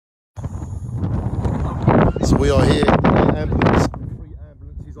We are here. Ambulance, 3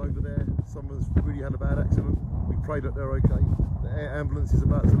 ambulances over there. Someone's really had a bad accident. We pray that they're okay. The air ambulance is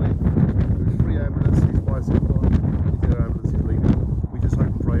about to leave. There's 3 ambulances by some time. Their ambulance is leaving. We just hope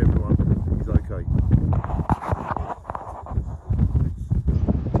and pray everyone is okay.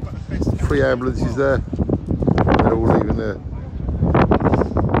 3 ambulances there. They're all leaving there.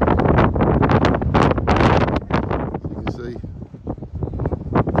 You can see.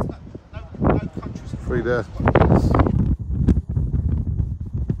 3 there.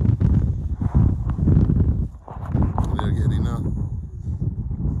 They're getting in now.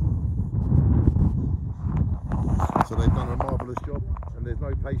 So they've done a marvellous job, and there's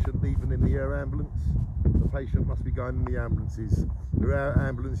no patient leaving in the air ambulance. The patient must be going in the ambulances. The air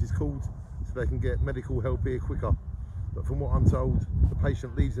ambulance is called so they can get medical help here quicker. But from what I'm told, the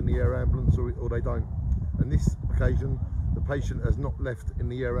patient leaves in the air ambulance or they don't. And this occasion, the patient has not left in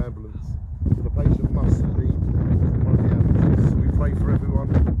the air ambulance. So the patient must leave one of the ambulances. So we pray for everyone.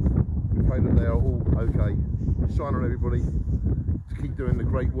 We pray that they are all okay. Shine on everybody to keep doing the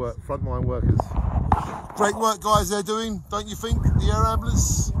great work, frontline workers. Great work, guys, they're doing, don't you think? The air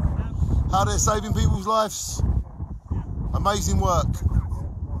ambulance, how they're saving people's lives. Amazing work.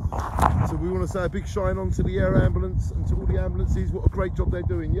 So we want to say a big shine on to the air ambulance and to all the ambulances. What a great job they're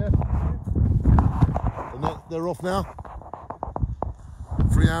doing, yeah? And they're off now.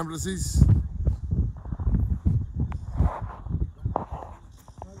 3 ambulances.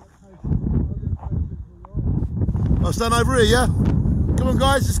 I'll stand over here, yeah? Come on,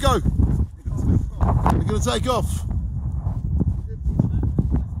 guys, let's go. We're going to take off.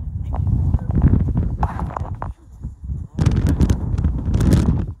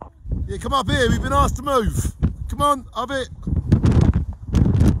 Yeah, come up here. We've been asked to move. Come on, up it.